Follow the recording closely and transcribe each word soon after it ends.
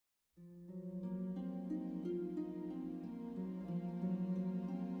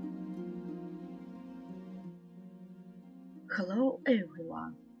Hello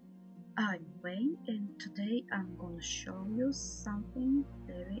everyone, I'm Wayne and today I'm gonna show you something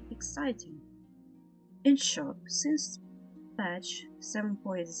very exciting. In short, since patch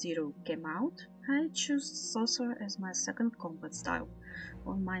 7.0 came out, I chose Sorcerer as my second combat style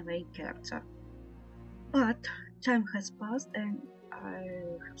on my main character. But time has passed and I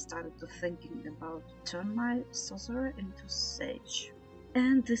have started to thinking about turn my Sorcerer into Sage.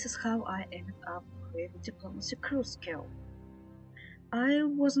 And this is how I ended up with Diplomacy Crew skill. I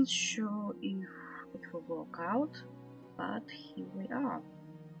wasn't sure if it will work out, but here we are.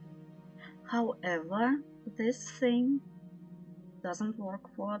 However, this thing doesn't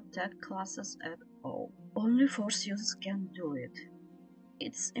work for tech classes at all. Only force users can do it.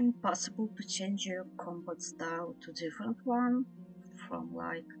 It's impossible to change your combat style to different one, from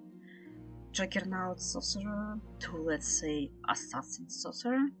like Juggernaut Sorcerer to, let's say, Assassin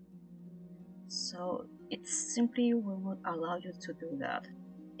Sorcerer. So it simply will not allow you to do that.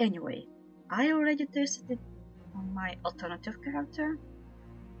 Anyway, I already tested it on my alternative character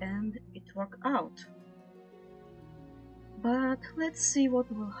and it worked out. But let's see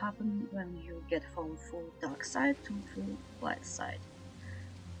what will happen when you get from full dark side to full light side.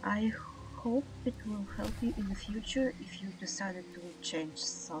 I hope it will help you in the future if you decided to change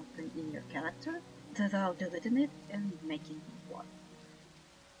something in your character without deleting it and making it one.